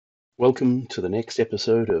Welcome to the next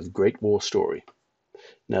episode of Great War Story.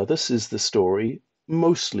 Now, this is the story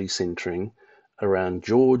mostly centering around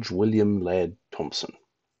George William Ladd Thomson.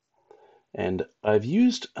 And I've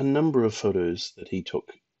used a number of photos that he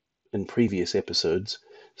took in previous episodes,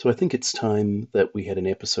 so I think it's time that we had an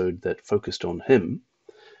episode that focused on him,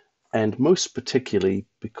 and most particularly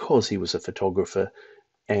because he was a photographer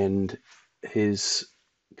and his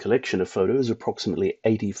collection of photos, approximately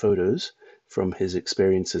 80 photos from his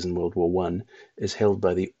experiences in World War One, is held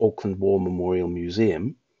by the Auckland War Memorial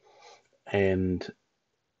Museum, and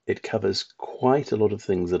it covers quite a lot of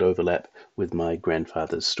things that overlap with my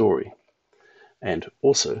grandfather's story. And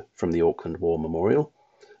also from the Auckland War Memorial,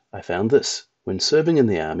 I found this. When serving in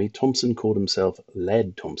the army, Thomson called himself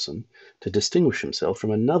Ladd Thomson to distinguish himself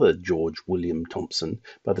from another George William Thomson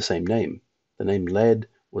by the same name. The name Ladd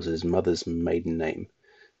was his mother's maiden name,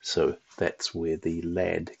 so that's where the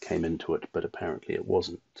Ladd came into it, but apparently it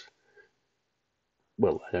wasn't.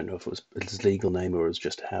 Well, I don't know if it was his legal name or it was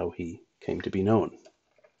just how he came to be known.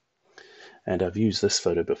 And I've used this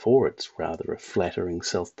photo before. It's rather a flattering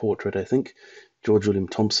self-portrait, I think. George William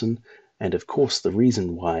Thomson, and of course the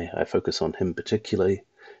reason why I focus on him particularly,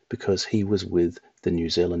 because he was with the New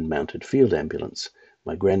Zealand Mounted Field Ambulance.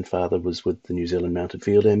 My grandfather was with the New Zealand Mounted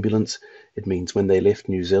Field Ambulance. It means when they left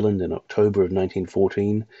New Zealand in October of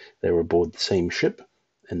 1914, they were aboard the same ship,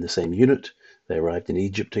 in the same unit. They arrived in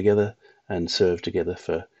Egypt together and served together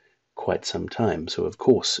for quite some time. So of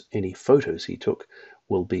course any photos he took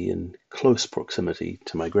will be in close proximity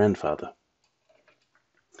to my grandfather.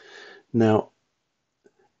 Now,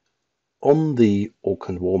 on the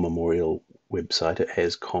Auckland War Memorial website, it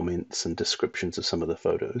has comments and descriptions of some of the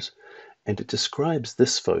photos, and it describes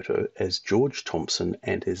this photo as George Thomson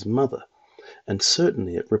and his mother. And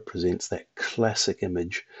certainly it represents that classic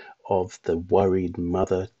image of the worried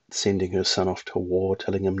mother sending her son off to war,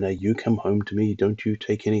 telling him, "Now you come home to me, don't you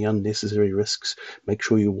take any unnecessary risks, make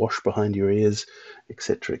sure you wash behind your ears,"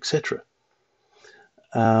 etc., etc.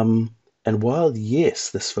 And while,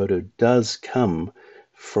 yes, this photo does come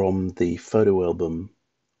from the photo album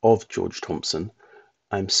of George Thomson,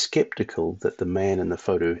 I'm skeptical that the man in the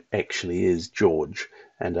photo actually is George,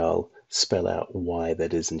 and I'll spell out why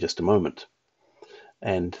that is in just a moment.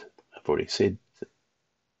 And I've already said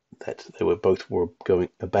that they were going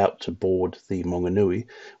about to board the Monganui,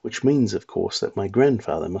 which means, of course, that my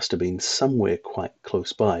grandfather must have been somewhere quite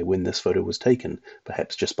close by when this photo was taken,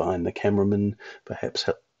 perhaps just behind the cameraman, perhaps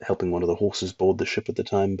helping one of the horses board the ship at the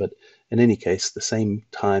time, but in any case, the same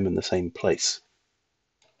time and the same place.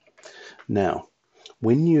 Now,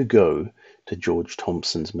 when you go to George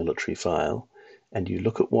Thomson's military file and you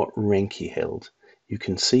look at what rank he held, you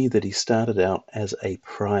can see that he started out as a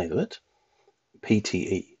private,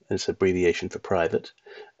 PTE, it's abbreviation for private,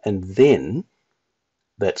 and then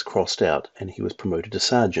that's crossed out and he was promoted to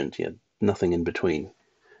sergeant, nothing in between.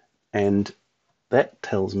 And that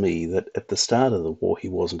tells me that at the start of the war he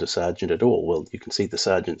wasn't a sergeant at all. Well, you can see the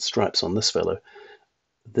sergeant stripes on this fellow.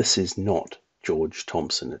 This is not George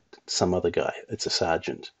Thomson, it's some other guy, it's a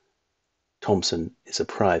sergeant. Thomson is a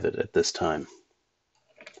private at this time.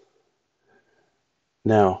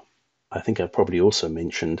 Now, I think I've probably also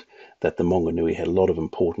mentioned that the Monganui had a lot of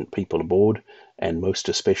important people aboard, and most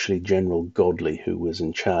especially General Godley, who was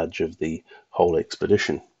in charge of the whole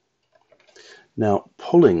expedition. Now,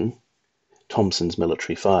 pulling Thomson's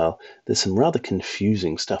military file, there's some rather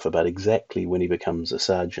confusing stuff about exactly when he becomes a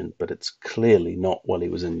sergeant, but it's clearly not while he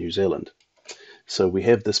was in New Zealand. So we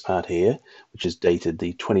have this part here, which is dated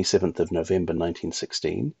the 27th of November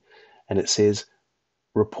 1916, and it says,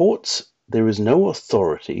 "Reports there is no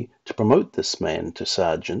authority to promote this man to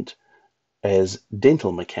sergeant as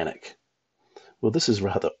dental mechanic." Well, this is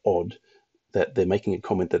rather odd that they're making a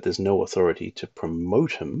comment that there's no authority to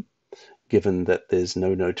promote him, given that there's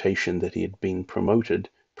no notation that he had been promoted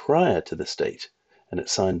prior to this date, and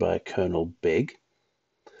it's signed by a Colonel Begg.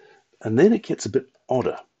 And then it gets a bit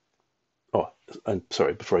odder. Oh, I'm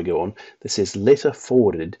sorry, before I go on, this says letter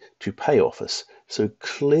forwarded to pay office. So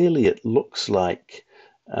clearly it looks like,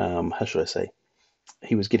 how should I say,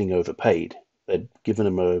 he was getting overpaid. They'd given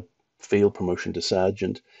him a field promotion to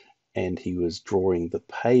sergeant, and he was drawing the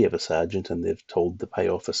pay of a sergeant, and they've told the pay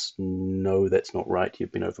office, no, that's not right,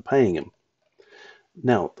 you've been overpaying him.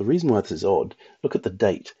 Now, the reason why this is odd, look at the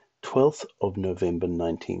date, 12th of November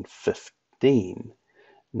 1915.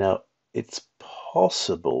 Now, it's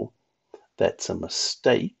possible that's a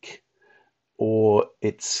mistake, or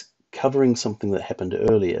it's covering something that happened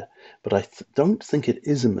earlier, but I don't think it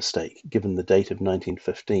is a mistake given the date of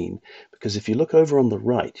 1915, because if you look over on the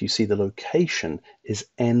right, you see the location is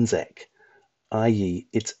Anzac. i.e.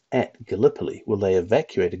 it's at Gallipoli. Well, they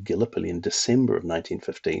evacuated Gallipoli in December of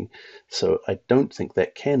 1915, so I don't think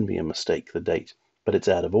that can be a mistake, the date, but it's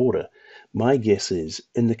out of order. My guess is,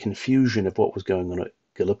 in the confusion of what was going on at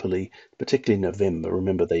Gallipoli, particularly November,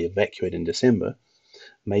 remember they evacuated in December,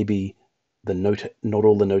 maybe not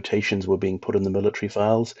all the notations were being put in the military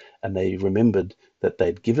files, and they remembered that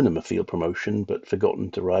they'd given him a field promotion but forgotten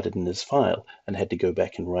to write it in his file and had to go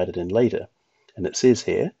back and write it in later. And it says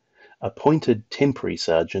here, appointed temporary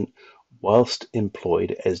sergeant whilst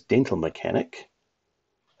employed as dental mechanic,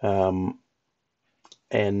 and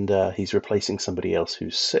he's replacing somebody else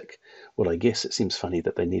who's sick. Well, I guess it seems funny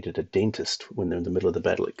that they needed a dentist when they're in the middle of the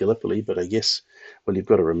battle at Gallipoli, but I guess, well, you've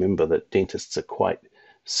got to remember that dentists are quite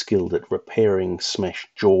skilled at repairing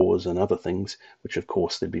smashed jaws and other things, which of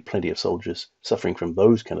course there'd be plenty of soldiers suffering from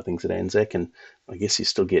those kind of things at Anzac, and I guess you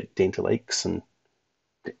still get dental aches and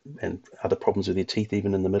other problems with your teeth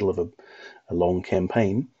even in the middle of a long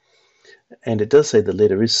campaign. And it does say the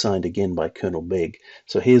letter is signed again by Colonel Begg.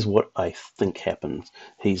 So here's what I think happens.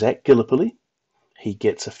 He's at Gallipoli. He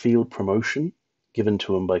gets a field promotion given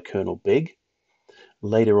to him by Colonel Begg.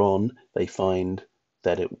 Later on, they find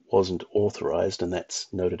that it wasn't authorized, and that's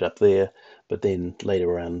noted up there. But then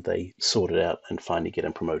later on, they sort it out and finally get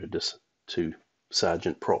him promoted to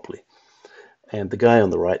sergeant properly. And the guy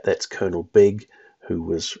on the right, that's Colonel Begg, who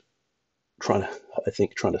was trying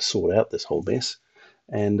to sort out this whole mess.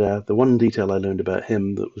 And the one detail I learned about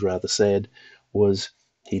him that was rather sad was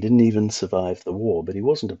he didn't even survive the war, but he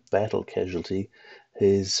wasn't a battle casualty.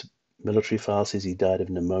 His military file says he died of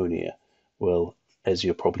pneumonia. Well, as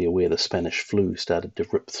you're probably aware, the Spanish flu started to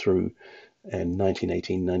rip through in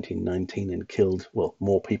 1918, 1919 and killed, well,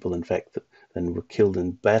 more people, in fact, than were killed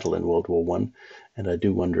in battle in World War I. And I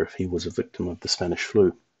do wonder if he was a victim of the Spanish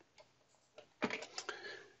flu.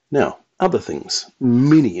 Now, other things,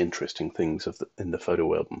 many interesting things in the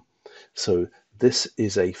photo album. So this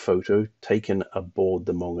is a photo taken aboard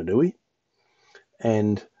the Monganui,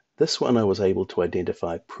 and this one I was able to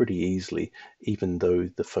identify pretty easily, even though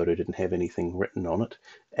the photo didn't have anything written on it,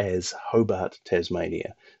 as Hobart,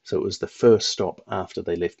 Tasmania. So it was the first stop after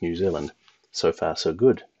they left New Zealand. So far, so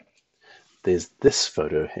good. There's this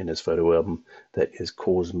photo in his photo album that has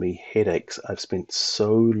caused me headaches. I've spent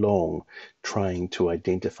so long trying to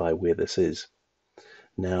identify where this is.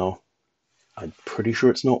 Now, I'm pretty sure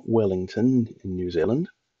it's not Wellington in New Zealand.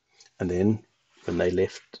 And then when they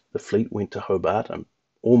left, the fleet went to Hobart. I'm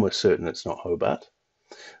almost certain it's not Hobart.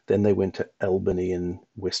 Then they went to Albany in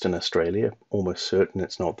Western Australia. Almost certain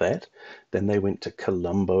it's not that. Then they went to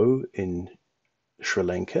Colombo in Sri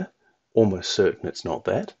Lanka. Almost certain it's not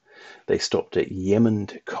that. They stopped at Yemen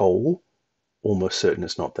to coal. Almost certain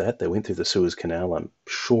it's not that. They went through the Suez Canal. I'm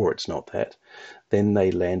sure it's not that. Then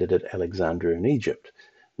they landed at Alexandria in Egypt.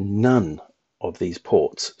 None of these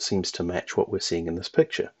ports seems to match what we're seeing in this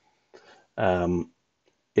picture.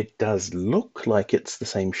 It does look like it's the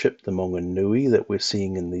same ship, the Monganui, that we're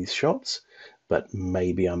seeing in these shots, but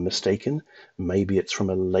maybe I'm mistaken. Maybe it's from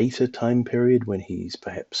a later time period when he's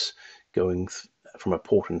perhaps going from a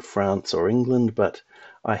port in France or England, but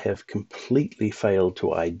I have completely failed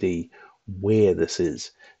to ID where this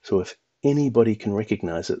is. So if anybody can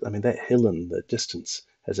recognize it, I mean, that hill in the distance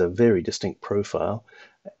has a very distinct profile,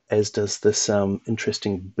 as does this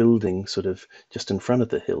interesting building sort of just in front of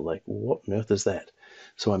the hill. Like, what on earth is that?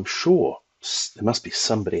 So I'm sure there must be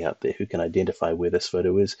somebody out there who can identify where this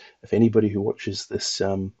photo is. If anybody who watches this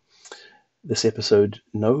this episode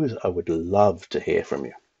knows, I would love to hear from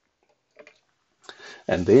you.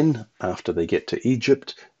 And then, after they get to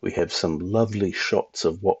Egypt, we have some lovely shots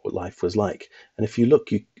of what life was like. And if you look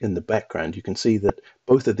in the background, you can see that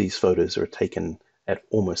both of these photos are taken at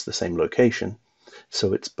almost the same location.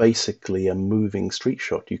 So it's basically a moving street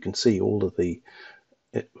shot. You can see all of the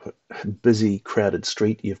busy, crowded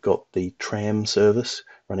street. You've got the tram service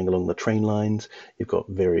running along the train lines. You've got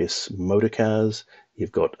various motor cars.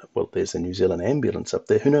 You've got, well, there's a New Zealand ambulance up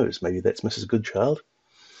there. Who knows? Maybe that's Mrs. Goodchild.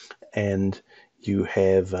 And you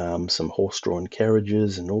have some horse-drawn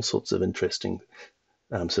carriages and all sorts of interesting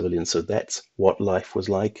civilians. So that's what life was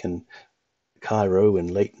like in Cairo in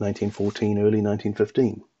late 1914, early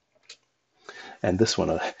 1915. And this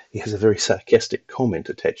one, he has a very sarcastic comment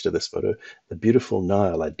attached to this photo. The beautiful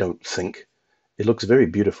Nile, I don't think. It looks very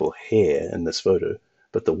beautiful here in this photo,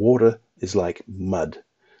 but the water is like mud.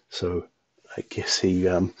 So I guess he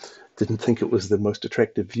didn't think it was the most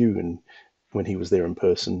attractive view when he was there in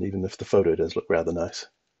person, even if the photo does look rather nice.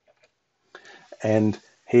 And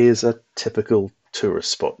here's a typical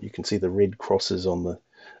tourist spot. You can see the red crosses on the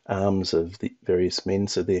arms of the various men,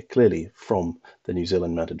 so they're clearly from the New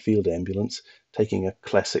Zealand Mounted Field Ambulance, taking a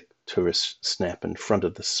classic tourist snap in front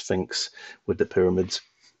of the Sphinx with the pyramids.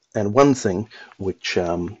 And one thing which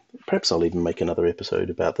perhaps I'll even make another episode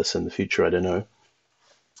about this in the future, I don't know.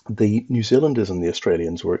 The New Zealanders and the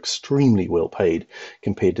Australians were extremely well paid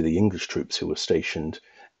compared to the English troops who were stationed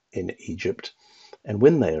in Egypt. And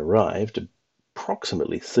when they arrived,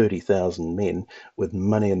 approximately 30,000 men with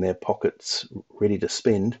money in their pockets ready to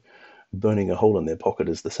spend, burning a hole in their pocket,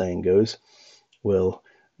 as the saying goes. Well,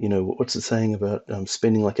 you know, what's the saying about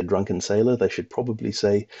spending like a drunken sailor? They should probably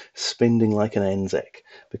say spending like an Anzac,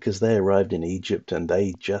 because they arrived in Egypt and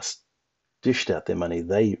they just dished out their money.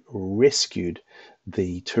 They rescued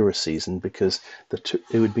the tourist season because it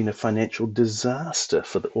would have been a financial disaster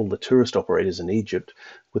for all the tourist operators in Egypt.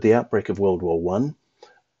 With the outbreak of World War One,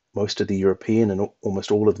 most of the European and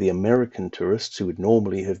almost all of the American tourists who would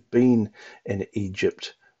normally have been in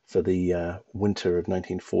Egypt for the winter of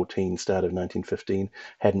 1914, start of 1915,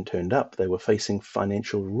 hadn't turned up. They were facing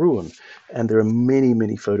financial ruin. And there are many,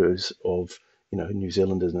 many photos of, you know, New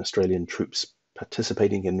Zealanders and Australian troops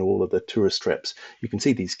participating in all of the tourist traps. You can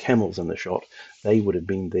see these camels in the shot. They would have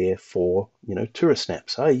been there for, you know, tourist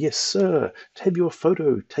snaps. Ah, yes, sir. Have your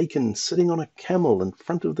photo taken sitting on a camel in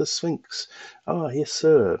front of the Sphinx. Ah, yes,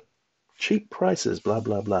 sir. Cheap prices, blah,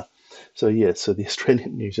 blah, blah. So, yeah, so the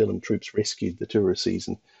Australian New Zealand troops rescued the tourist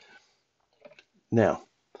season. Now,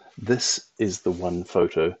 this is the one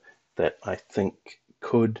photo that I think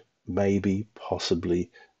could maybe possibly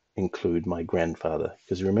include my grandfather.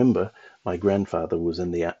 Because remember, my grandfather was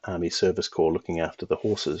in the Army Service Corps looking after the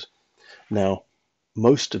horses. Now,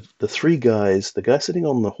 most of the three guys, the guy sitting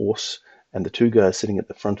on the horse and the two guys sitting at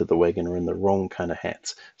the front of the wagon, are in the wrong kind of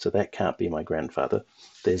hats. So that can't be my grandfather.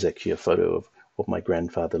 There's actually a photo of what my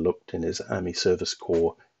grandfather looked in his Army Service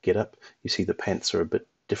Corps get-up. You see the pants are a bit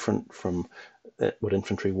different from what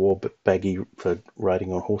infantry wore, but baggy for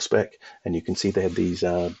riding on horseback. And you can see they had these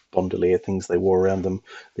bandolier things they wore around them.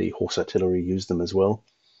 The horse artillery used them as well.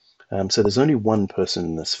 So there's only one person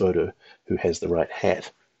in this photo who has the right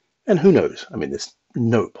hat. And who knows? I mean, there's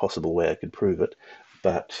no possible way I could prove it.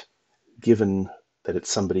 But given that it's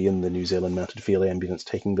somebody in the New Zealand Mounted Field Ambulance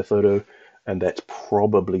taking the photo, and that's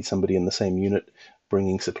probably somebody in the same unit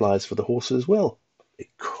bringing supplies for the horses, well, it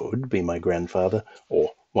could be my grandfather or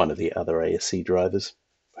one of the other ASC drivers.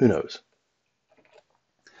 Who knows?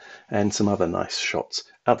 And some other nice shots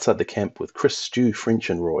outside the camp with Chris, Stu, French,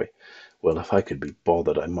 and Roy. Well, if I could be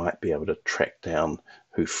bothered, I might be able to track down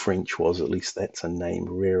who French was. At least that's a name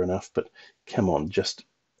rare enough. But come on, just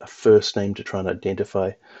a first name to try and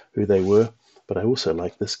identify who they were. But I also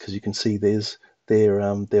like this because you can see there's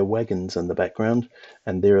their wagons in the background,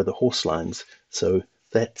 and there are the horse lines. So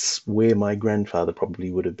that's where my grandfather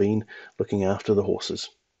probably would have been, looking after the horses.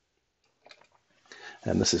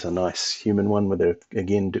 And this is a nice human one where they're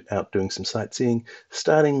again out doing some sightseeing,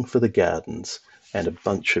 starting for the gardens, and a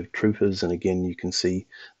bunch of troopers. And again, you can see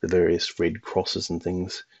the various red crosses and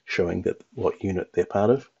things showing that what unit they're part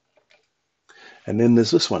of. And then there's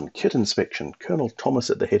this one, kit inspection, Colonel Thomas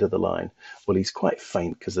at the head of the line. Well, he's quite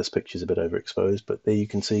faint because this picture's a bit overexposed, but there you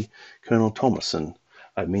can see Colonel Thomas, and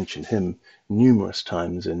I've mentioned him numerous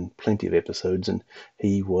times in plenty of episodes, and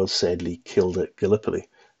he was sadly killed at Gallipoli.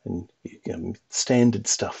 And standard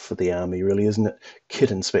stuff for the army, really, isn't it? Kit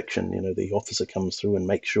inspection, you know, the officer comes through and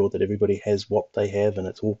makes sure that everybody has what they have and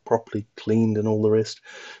it's all properly cleaned and all the rest.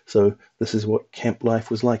 So this is what camp life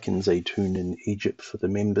was like in Zaytun in Egypt for the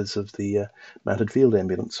members of the Mounted Field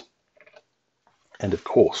Ambulance. And of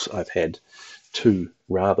course, I've had two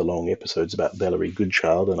rather long episodes about Valerie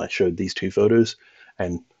Goodchild, and I showed these two photos,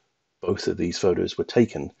 and both of these photos were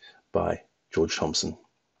taken by George Thomson.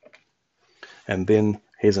 And then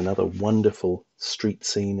here's another wonderful street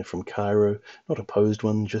scene from Cairo, not a posed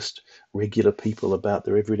one, just regular people about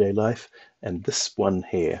their everyday life. And this one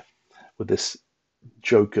here, with this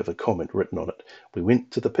joke of a comment written on it. We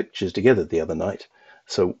went to the pictures together the other night.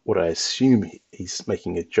 So what I assume he's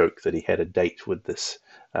making a joke that he had a date with this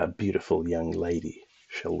beautiful young lady,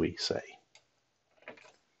 shall we say.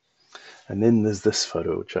 And then there's this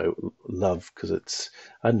photo, which I love because it's,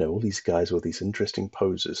 I don't know, all these guys with these interesting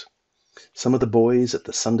poses. Some of the boys at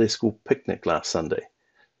the Sunday school picnic last Sunday.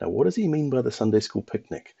 Now, what does he mean by the Sunday school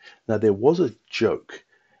picnic? Now, there was a joke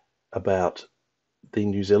about the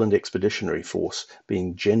New Zealand Expeditionary Force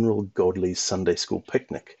being General Godley's Sunday school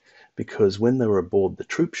picnic, because when they were aboard the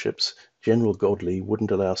troop ships, General Godley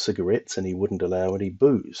wouldn't allow cigarettes and he wouldn't allow any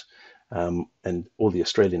booze. And all the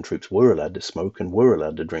Australian troops were allowed to smoke and were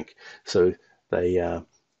allowed to drink. So they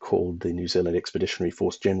called the New Zealand Expeditionary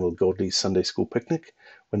Force General Godley's Sunday School Picnic.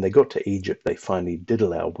 When they got to Egypt, they finally did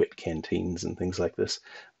allow wet canteens and things like this.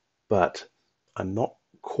 But I'm not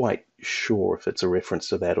quite sure if it's a reference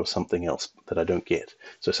to that or something else that I don't get.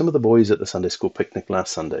 So some of the boys at the Sunday school picnic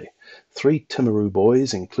last Sunday. 3 Timaru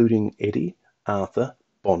boys, including Eddie, Arthur,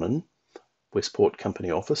 Bonnen, Westport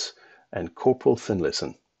Company Office, and Corporal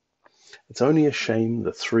Finlayson. It's only a shame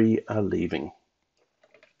the 3 are leaving.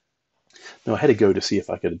 Now, I had to go to see if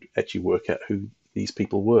I could actually work out who these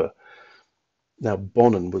people were. Now,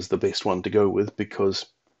 Bonnen was the best one to go with because,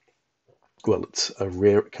 well, it's a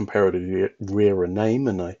comparatively rarer name,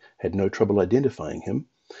 and I had no trouble identifying him.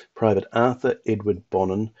 Private Arthur Edward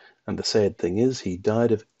Bonnen, and the sad thing is he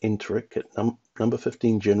died of enteric at number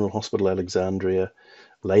 15 General Hospital, Alexandria,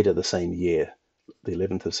 later the same year, the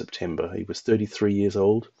 11th of September. He was 33 years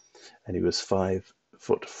old, and he was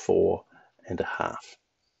 5'4.5".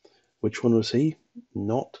 Which one was he?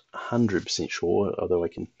 Not 100% sure, although I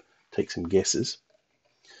can take some guesses.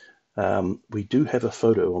 We do have a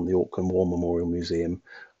photo on the Auckland War Memorial Museum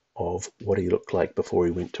of what he looked like before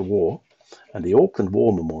he went to war, and the Auckland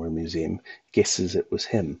War Memorial Museum guesses it was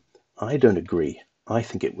him. I don't agree. I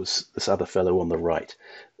think it was this other fellow on the right.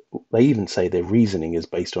 They even say their reasoning is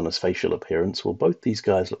based on his facial appearance. Well, both these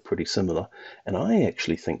guys look pretty similar, and I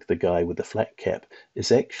actually think the guy with the flat cap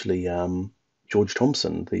is actually George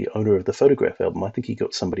Thomson, the owner of the photograph album. I think he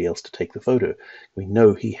got somebody else to take the photo. We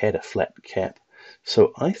know he had a flat cap.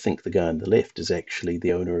 So I think the guy on the left is actually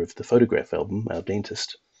the owner of the photograph album, our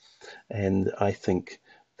dentist. And I think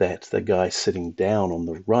that the guy sitting down on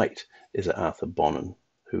the right is Arthur Bonnen,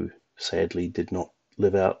 who sadly did not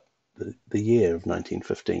live out the year of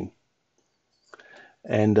 1915.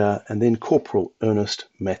 And then Corporal Ernest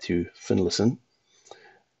Matthew Finlayson.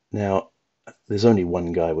 Now, there's only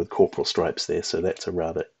one guy with corporal stripes there, so that's a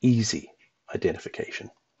rather easy identification.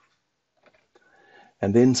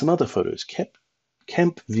 And then some other photos.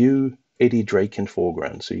 Camp view, Eddie Drake in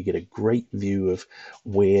foreground. So you get a great view of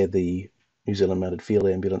where the New Zealand Mounted Field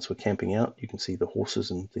Ambulance were camping out. You can see the horses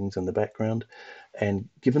and things in the background. And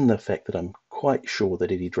given the fact that I'm quite sure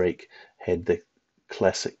that Eddie Drake had the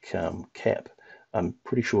classic cap, I'm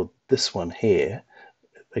pretty sure this one here,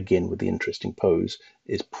 again with the interesting pose,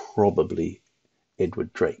 is probably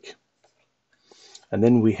Edward Drake. And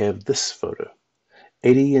then we have this photo.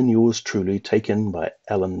 Eddie and yours truly, taken by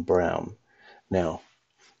Alan Brown. Now,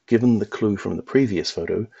 given the clue from the previous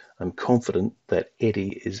photo, I'm confident that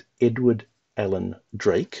Eddie is Edward Allen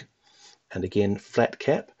Drake. And again, flat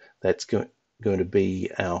cap, that's going to be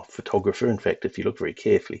our photographer. In fact, if you look very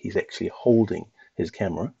carefully, he's actually holding his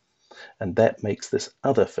camera. And that makes this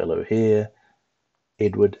other fellow here,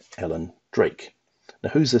 Edward Allen Drake.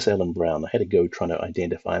 Now, who's this Alan Brown? I had to go trying to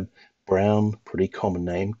identify him. Brown, pretty common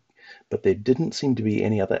name, but there didn't seem to be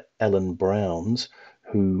any other Alan Browns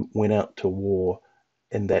who went out to war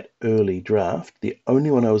in that early draft. The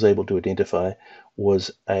only one I was able to identify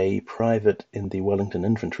was a private in the Wellington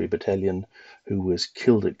Infantry Battalion who was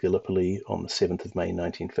killed at Gallipoli on the 7th of May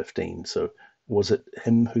 1915. So was it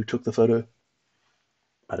him who took the photo?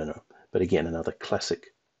 I don't know. But again, another classic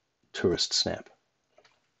tourist snap.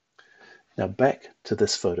 Now back to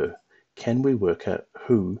this photo. Can we work out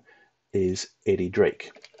who is Eddie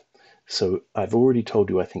Drake? So I've already told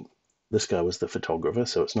you I think this guy was the photographer,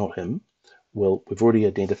 so it's not him. Well, we've already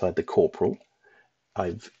identified the corporal.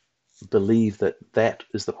 I believe that that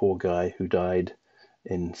is the poor guy who died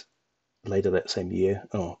in later that same year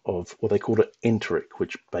of what they called it enteric,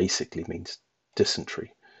 which basically means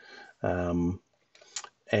dysentery. And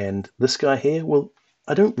this guy here, well,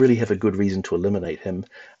 I don't really have a good reason to eliminate him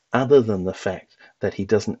other than the fact that he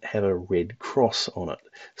doesn't have a red cross on it.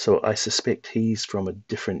 So I suspect he's from a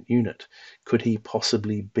different unit. Could he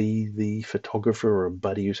possibly be the photographer or a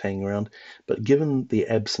buddy who's hanging around? But given the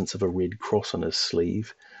absence of a red cross on his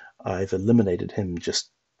sleeve, I've eliminated him just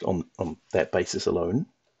on that basis alone.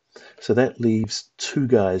 So that leaves 2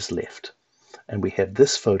 guys left. And we have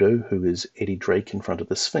this photo, who is Eddie Drake in front of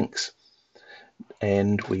the Sphinx.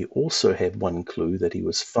 And we also have one clue that he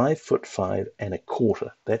was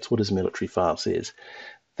 5'5.25". That's what his military file says.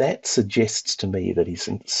 That suggests to me that he's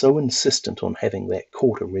so insistent on having that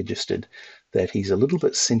quarter registered that he's a little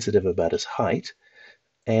bit sensitive about his height.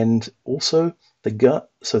 And also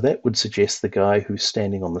so that would suggest the guy who's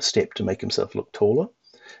standing on the step to make himself look taller.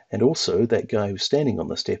 And also that guy who's standing on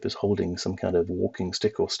the step is holding some kind of walking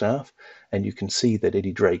stick or staff. And you can see that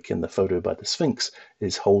Eddie Drake in the photo by the Sphinx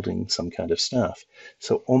is holding some kind of staff.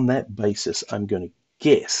 So on that basis, I'm going to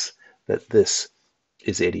guess that this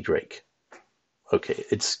is Eddie Drake. Okay,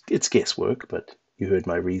 it's guesswork, but you heard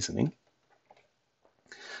my reasoning.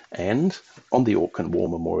 And on the Auckland War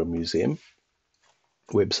Memorial Museum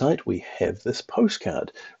website, we have this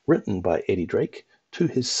postcard written by Eddie Drake to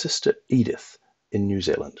his sister Edith in New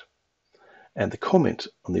Zealand. And the comment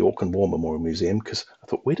on the Auckland War Memorial Museum, because I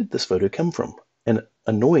thought, where did this photo come from? And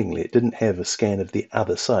annoyingly, it didn't have a scan of the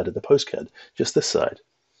other side of the postcard, just this side.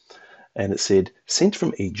 And it said, sent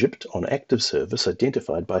from Egypt on active service,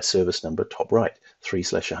 identified by service number top right,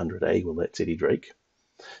 3/100A, well, that's Eddie Drake.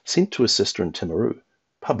 Sent to a sister in Timaru.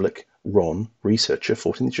 Public, Ron, researcher,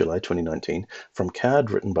 14th July 2019, from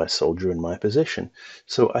card written by soldier in my possession.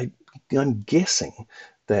 So I'm guessing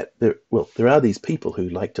that there are these people who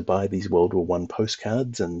like to buy these World War I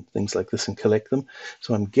postcards and things like this and collect them.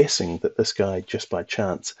 So I'm guessing that this guy, just by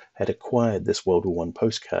chance, had acquired this World War I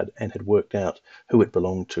postcard and had worked out who it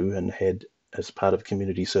belonged to and had, as part of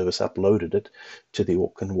community service, uploaded it to the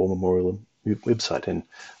Auckland War Memorial website. And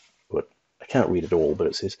I can't read it all, but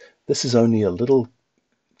it says, this is only a little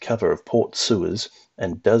cover of port sewers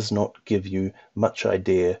and does not give you much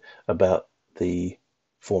idea about the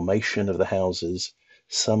formation of the houses,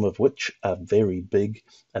 some of which are very big,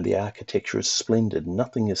 and the architecture is splendid.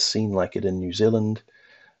 Nothing is seen like it in New Zealand.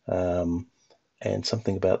 And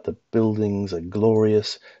something about the buildings are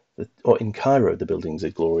glorious. In Cairo, the buildings are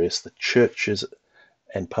glorious. The churches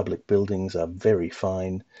and public buildings are very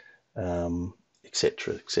fine,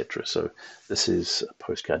 etc., etc. So this is a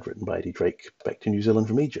postcard written by Eddie Drake back to New Zealand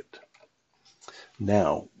from Egypt.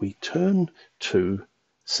 Now we turn to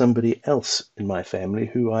somebody else in my family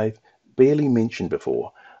who I've barely mentioned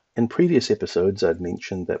before. In previous episodes, I've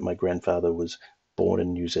mentioned that my grandfather was born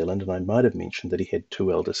in New Zealand, and I might have mentioned that he had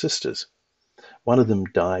two elder sisters. One of them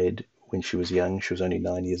died when she was young. She was only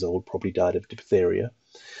 9 years old, probably died of diphtheria.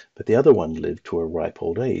 But the other one lived to a ripe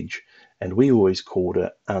old age, and we always called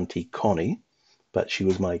her Auntie Connie, but she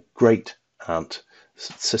was my great aunt,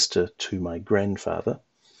 sister to my grandfather.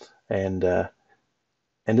 And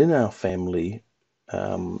in our family,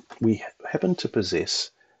 we happen to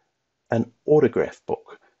possess an autograph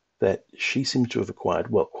book that she seemed to have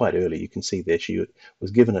acquired, well, quite early. You can see there she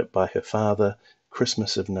was given it by her father,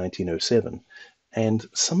 Christmas of 1907. And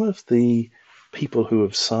some of the people who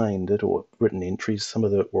have signed it or written entries, some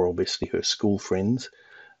of them were obviously her school friends,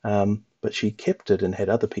 but she kept it and had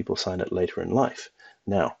other people sign it later in life.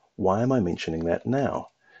 Now, why am I mentioning that now?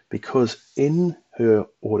 Because in her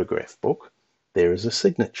autograph book, there is a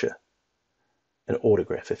signature, an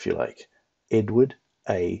autograph, if you like. Edward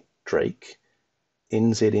A. Drake,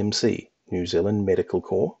 NZMC, New Zealand Medical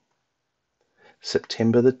Corps,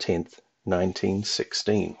 September the 10th,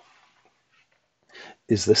 1916.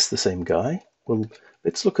 Is this the same guy? Well,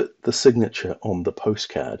 let's look at the signature on the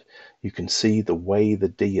postcard. You can see the way the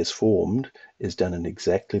D is formed is done in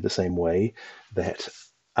exactly the same way. That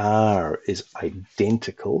R is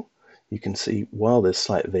identical. You can see, while there's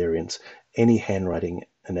slight variance, any handwriting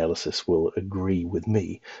analysis will agree with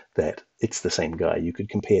me that it's the same guy. You could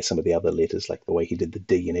compare some of the other letters, like the way he did the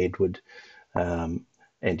D in Edward, and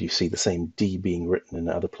you see the same D being written in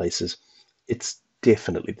other places. It's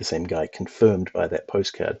definitely the same guy, confirmed by that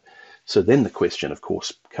postcard. So then the question, of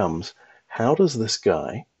course, comes, how does this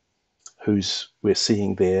guy, who's we're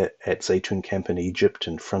seeing there at Zaytun Camp in Egypt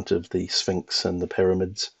in front of the Sphinx and the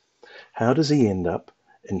pyramids, how does he end up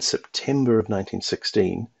in September of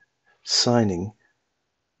 1916 signing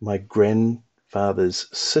my grandfather's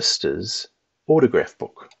sister's autograph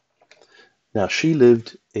book? Now, she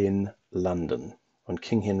lived in London on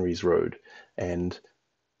King Henry's Road, and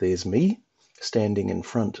there's me standing in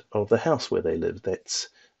front of the house where they lived. That's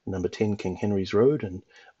number 10 King Henry's Road, and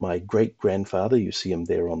my great-grandfather, you see him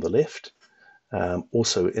there on the left.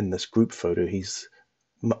 Also in this group photo, he's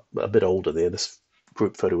a bit older there. This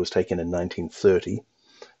group photo was taken in 1930.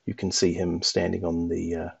 You can see him standing on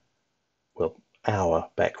the, our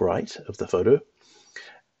back right of the photo.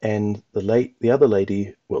 And the other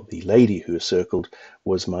lady, the lady who is circled,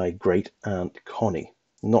 was my great-aunt Connie.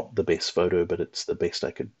 Not the best photo, but it's the best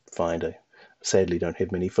I could find. I sadly don't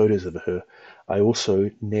have many photos of her. I also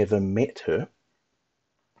never met her,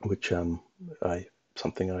 which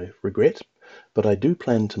something I regret, but I do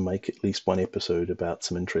plan to make at least one episode about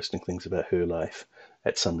some interesting things about her life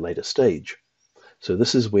at some later stage. So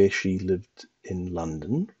this is where she lived in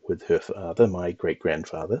London with her father, my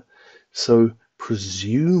great-grandfather. So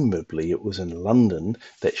presumably it was in London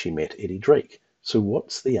that she met Eddie Drake. So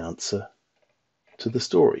what's the answer to the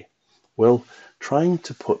story? Well, trying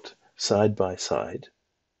to put side by side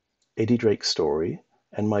Eddie Drake's story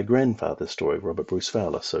and my grandfather's story, Robert Bruce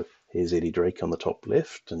Fowler. So here's Eddie Drake on the top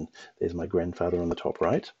left, and there's my grandfather on the top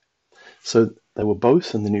right. So they were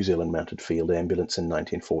both in the New Zealand Mounted Field Ambulance in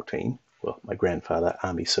 1914. Well, my grandfather,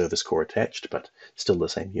 Army Service Corps attached, but still the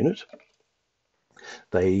same unit.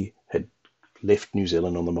 They had left New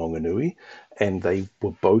Zealand on the Maunganui, and they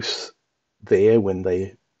were both there when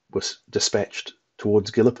they were dispatched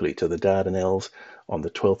towards Gallipoli to the Dardanelles on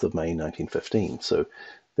the 12th of May 1915. So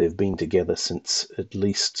they've been together since at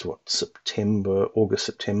least, August,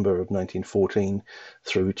 September of 1914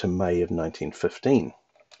 through to May of 1915.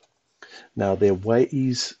 Now, their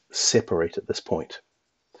ways separate at this point.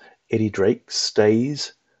 Eddie Drake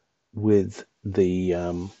stays with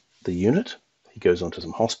the unit. He goes onto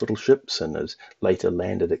some hospital ships and is later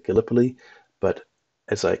landed at Gallipoli. But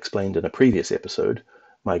as I explained in a previous episode,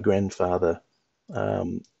 my grandfather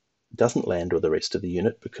doesn't land with the rest of the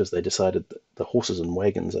unit because they decided that the horses and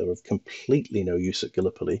wagons are of completely no use at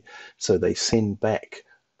Gallipoli. So they send back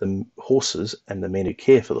the horses and the men who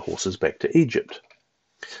care for the horses back to Egypt.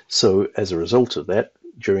 So as a result of that,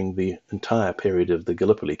 during the entire period of the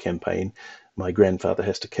Gallipoli campaign, my grandfather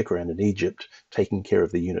has to kick around in Egypt, taking care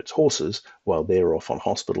of the unit's horses while they're off on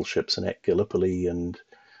hospital ships and at Gallipoli and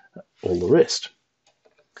all the rest.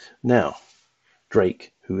 Now,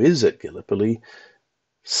 Drake, who is at Gallipoli,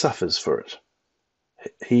 suffers for it.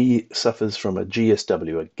 He suffers from a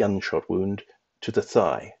GSW, a gunshot wound to the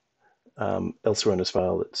thigh. Elsewhere in his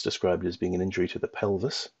file, it's described as being an injury to the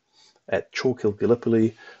pelvis at Chalk Hill,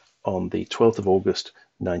 Gallipoli on the 12th of August,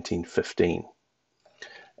 1915.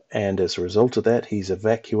 And as a result of that, he's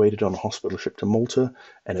evacuated on a hospital ship to Malta,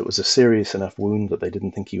 and it was a serious enough wound that they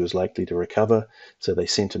didn't think he was likely to recover, so they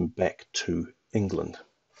sent him back to England.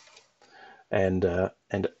 And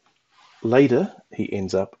later, he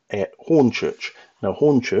ends up at Hornchurch. Now,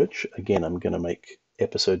 Hornchurch, again, I'm going to make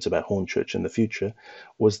episodes about Hornchurch in the future,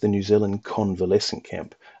 was the New Zealand convalescent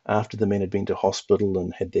camp. After the men had been to hospital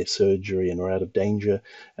and had their surgery and were out of danger,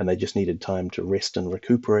 and they just needed time to rest and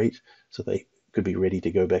recuperate so they could be ready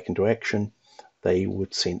to go back into action, they were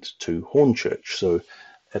sent to Hornchurch. So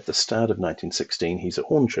at the start of 1916, he's at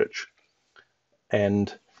Hornchurch.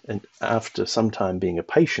 And after some time being a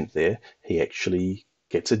patient there, he actually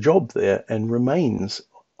gets a job there and remains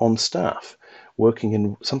on staff, working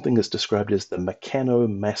in something that's described as the mechano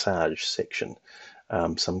massage section.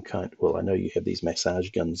 Some kind, well, I know you have these massage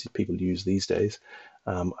guns that people use these days.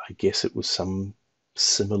 I guess it was some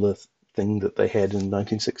similar thing that they had in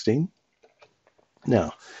 1916.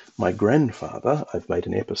 Now, my grandfather, I've made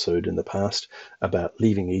an episode in the past about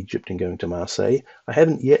leaving Egypt and going to Marseille. I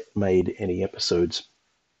haven't yet made any episodes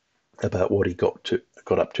about what he got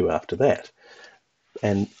up to after that.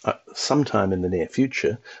 And sometime in the near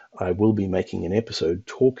future, I will be making an episode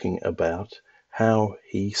talking about how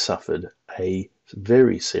he suffered a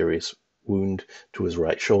very serious wound to his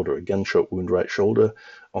right shoulder, a gunshot wound right shoulder,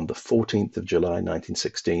 on the 14th of July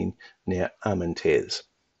 1916 near Armentières.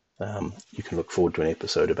 You can look forward to an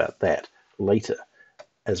episode about that later.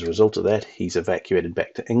 As a result of that, he's evacuated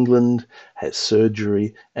back to England, has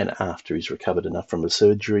surgery, and after he's recovered enough from his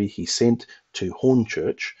surgery, he's sent to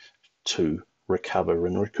Hornchurch to recover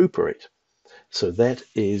and recuperate. So that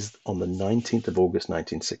is on the 19th of August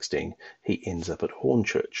 1916, he ends up at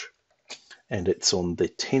Hornchurch. And it's on the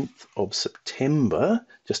 10th of September,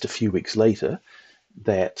 just a few weeks later,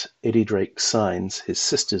 that Eddie Drake signs his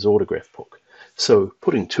sister's autograph book. So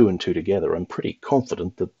putting two and two together, I'm pretty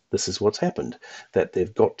confident that this is what's happened, that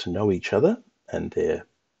they've got to know each other, and they're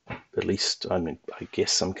at least, I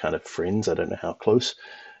guess some kind of friends, I don't know how close.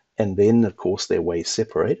 And then, of course, their ways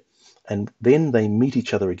separate. And then they meet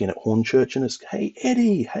each other again at Hornchurch, and it's, hey,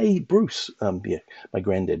 Eddie, hey, Bruce. My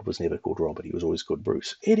granddad was never called Robert. He was always called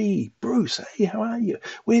Bruce. Eddie, Bruce, hey, how are you?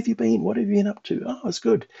 Where have you been? What have you been up to? Oh, it's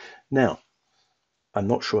good. Now, I'm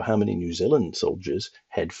not sure how many New Zealand soldiers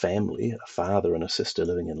had family, a father and a sister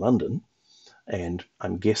living in London, and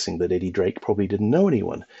I'm guessing that Eddie Drake probably didn't know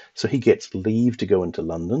anyone. So he gets leave to go into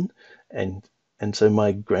London, and so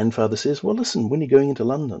my grandfather says, well, listen, when you're going into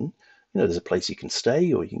London, there's a place you can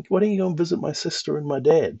stay, or why don't you go and visit my sister and my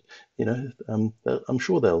dad? I'm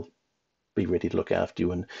sure they'll be ready to look after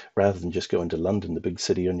you. And rather than just go into London, the big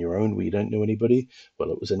city, on your own where you don't know anybody,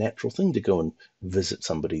 well, it was a natural thing to go and visit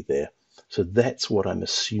somebody there. So that's what I'm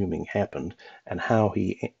assuming happened, and how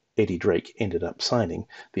Eddie Drake ended up signing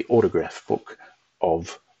the autograph book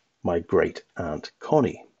of my great aunt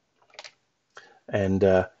Connie.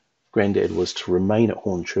 And Grandad was to remain at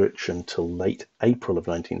Hornchurch until late April of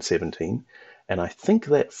 1917. And I think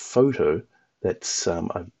that photo that's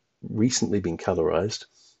I've recently been colorized,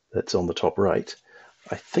 that's on the top right,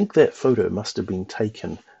 I think that photo must have been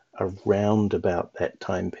taken around about that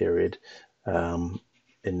time period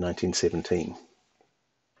in 1917.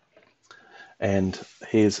 And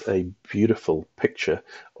here's a beautiful picture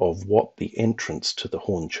of what the entrance to the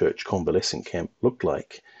Hornchurch convalescent camp looked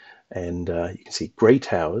like. And you can see Grey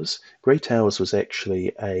Towers. Grey Towers was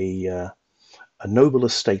actually a noble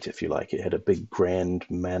estate, if you like. It had a big grand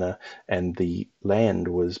manor, and the land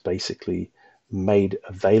was basically made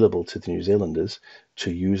available to the New Zealanders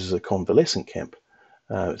to use as a convalescent camp.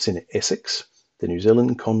 It's in Essex, the New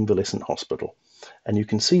Zealand Convalescent Hospital. And you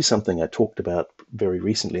can see something I talked about very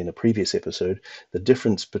recently in a previous episode, the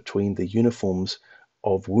difference between the uniforms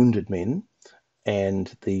of wounded men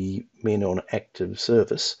and the men on active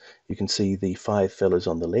service. You can see the 5 fellows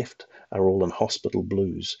on the left are all in hospital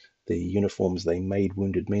blues, the uniforms they made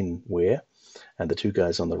wounded men wear, and the 2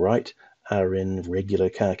 guys on the right are in regular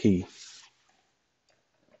khaki.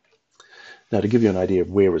 Now, to give you an idea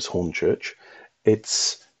of where is Hornchurch,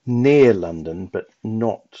 it's near London, but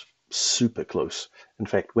not super close. In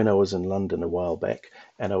fact, when I was in London a while back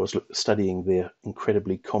and I was studying their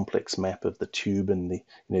incredibly complex map of the tube and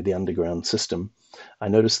the underground system, I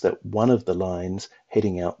noticed that one of the lines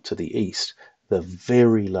heading out to the east, the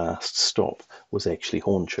very last stop was actually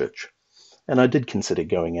Hornchurch. And I did consider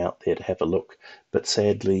going out there to have a look, but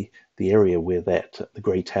sadly, the area where the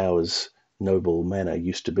Grey Towers noble manor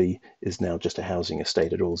used to be is now just a housing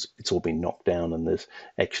estate. It's all been knocked down, and there's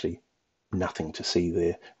actually nothing to see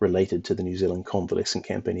there related to the New Zealand convalescent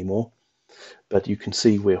camp anymore. But you can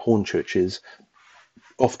see where Hornchurch is,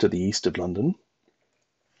 off to the east of London,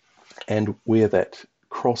 and where that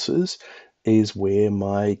crosses is where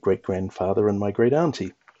my great-grandfather and my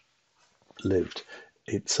great-auntie lived.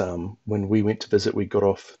 It's when we went to visit, we got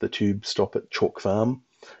off the tube stop at Chalk Farm,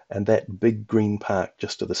 and that big green park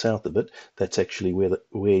just to the south of it, that's actually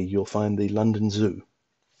where you'll find the London Zoo.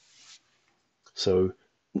 So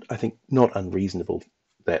I think not unreasonable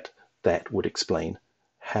that would explain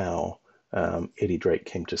how Eddie Drake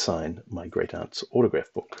came to sign my great-aunt's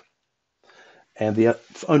autograph book. And the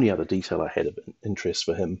only other detail I had of interest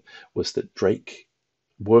for him was that Drake,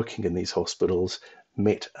 working in these hospitals,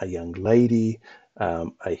 met a young lady,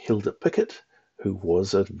 a Hilda Pickett, who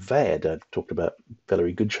was a VAD. I've talked about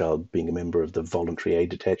Valerie Goodchild being a member of the Voluntary Aid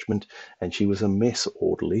Detachment, and she was a mess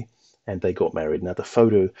orderly, and they got married. Now, the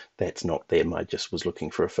photo, that's not them. I just was looking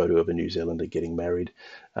for a photo of a New Zealander getting married,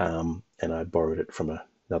 and I borrowed it from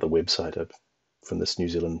another website, from this New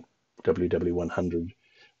Zealand WW100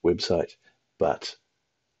 website. But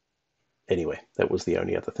anyway, that was the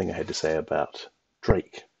only other thing I had to say about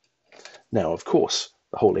Drake. Now, of course,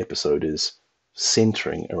 the whole episode is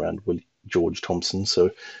centering around George Thomson,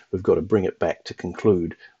 so we've got to bring it back to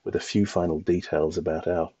conclude with a few final details about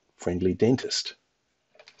our friendly dentist.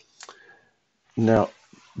 Now,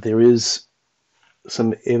 there is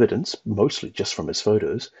some evidence, mostly just from his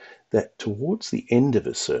photos, that towards the end of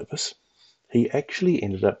his service, he actually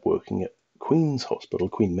ended up working at Queen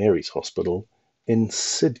Mary's Hospital in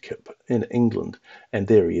Sidcup in England. And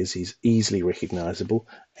there he is. He's easily recognizable,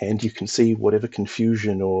 and you can see whatever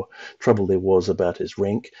confusion or trouble there was about his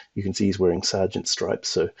rank, you can see he's wearing sergeant stripes,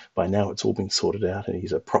 so by now it's all been sorted out and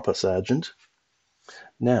he's a proper sergeant.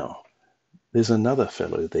 Now, there's another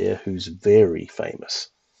fellow there who's very famous.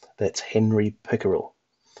 That's Henry Pickerel,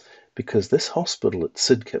 because this hospital at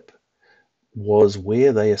Sidcup was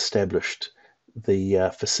where they established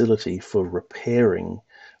the facility for repairing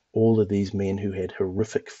all of these men who had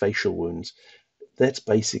horrific facial wounds. That's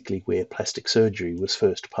basically where plastic surgery was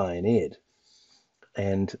first pioneered.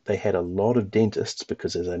 And they had a lot of dentists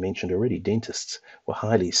because, as I mentioned already, dentists were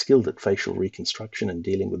highly skilled at facial reconstruction and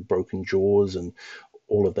dealing with broken jaws and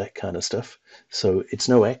all of that kind of stuff. So it's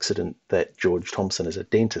no accident that George Thomson as a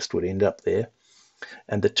dentist would end up there.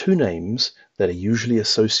 And the 2 names that are usually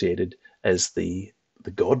associated as the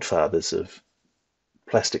godfathers of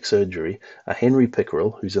plastic surgery are Henry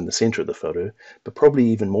Pickerel, who's in the center of the photo, but probably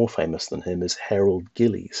even more famous than him is Harold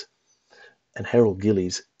Gillies. And Harold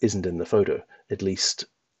Gillies isn't in the photo, at least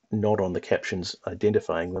not on the captions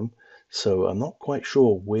identifying them. So I'm not quite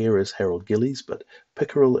sure where is Harold Gillies, but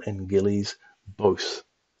Pickerel and Gillies, both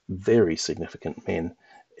very significant men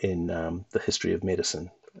in the history of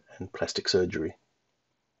medicine and plastic surgery.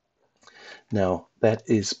 Now, that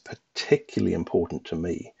is particularly important to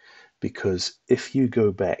me, because if you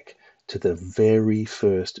go back to the very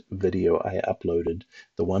first video I uploaded,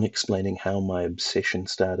 the one explaining how my obsession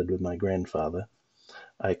started with my grandfather,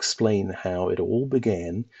 I explain how it all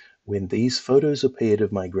began when these photos appeared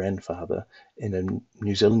of my grandfather in a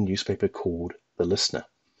New Zealand newspaper called The Listener.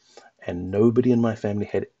 And nobody in my family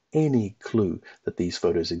had any clue that these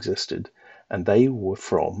photos existed, and they were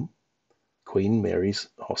from Queen Mary's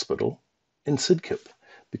Hospital in Sidcup,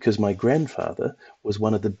 because my grandfather was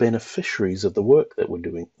one of the beneficiaries of the work that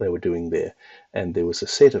they were doing there. And there was a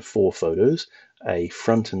set of 4 photos, a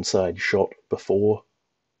front and side shot before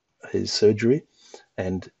his surgery,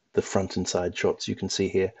 and the front and side shots you can see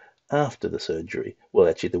here after the surgery. Well,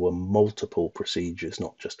 actually, there were multiple procedures,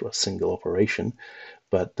 not just a single operation,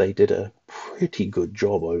 but they did a pretty good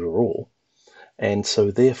job overall. And so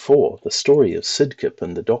therefore the story of Sidcup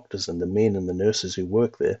and the doctors and the men and the nurses who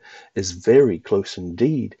work there is very close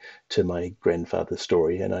indeed to my grandfather's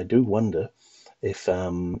story. And I do wonder if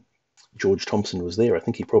George Thomson was there. I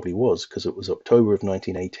think he probably was, because it was October of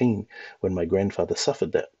 1918 when my grandfather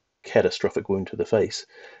suffered that catastrophic wound to the face.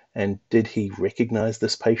 And did he recognize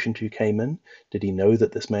this patient who came in? Did he know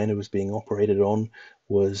that this man who was being operated on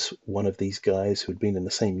was one of these guys who'd been in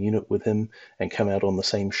the same unit with him and come out on the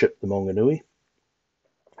same ship, the Maunganui?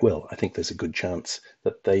 Well, I think there's a good chance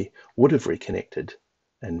that they would have reconnected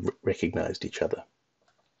and recognized each other.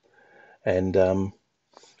 And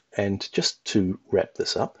just to wrap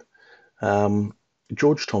this up,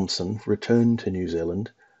 George Thomson returned to New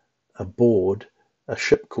Zealand aboard a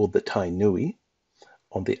ship called the Tainui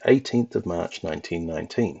on the 18th of March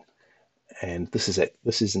 1919. And this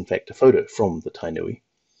is in fact a photo from the Tainui.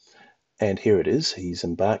 And here it is. He's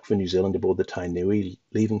embarked for New Zealand aboard the Tainui,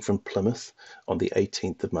 leaving from Plymouth on the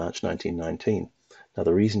 18th of March 1919. Now,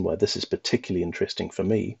 the reason why this is particularly interesting for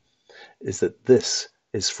me is that this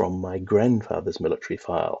is from my grandfather's military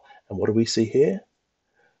file. And what do we see here?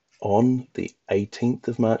 On the 18th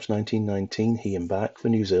of March 1919, he embarked for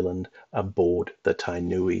New Zealand aboard the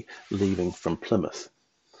Tainui, leaving from Plymouth.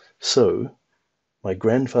 So, my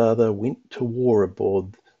grandfather went to war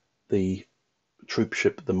aboard the troop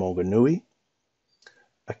ship the Maunganui,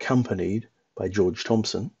 accompanied by George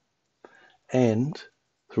Thomson, and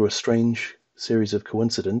through a strange series of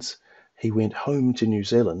coincidences, he went home to New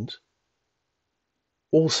Zealand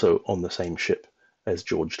also on the same ship as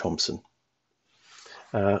George Thomson.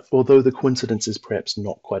 Although the coincidence is perhaps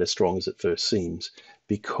not quite as strong as it first seems,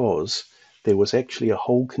 because there was actually a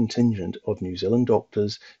whole contingent of New Zealand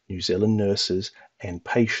doctors, New Zealand nurses, and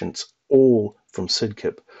patients, all from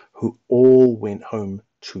Sidcup, who all went home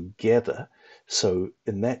together. So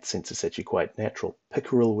in that sense, it's actually quite natural.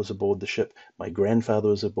 Pickerel was aboard the ship. My grandfather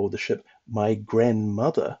was aboard the ship. My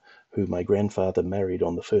grandmother, who my grandfather married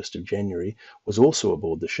on the 1st of January, was also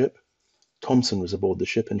aboard the ship. Thomson was aboard the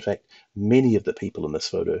ship. In fact, many of the people in this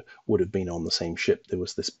photo would have been on the same ship. There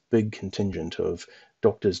was this big contingent of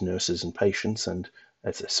doctors, nurses, and patients, and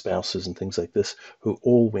as their spouses and things like this, who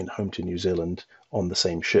all went home to New Zealand on the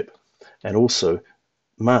same ship. And also,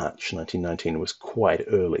 March 1919 was quite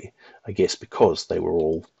early, I guess because they were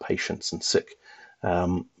all patients and sick.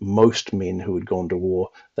 Most men who had gone to war,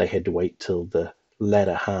 they had to wait till the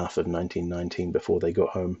latter half of 1919 before they got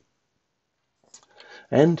home.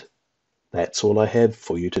 And that's all I have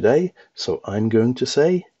for you today, so I'm going to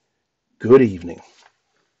say good evening.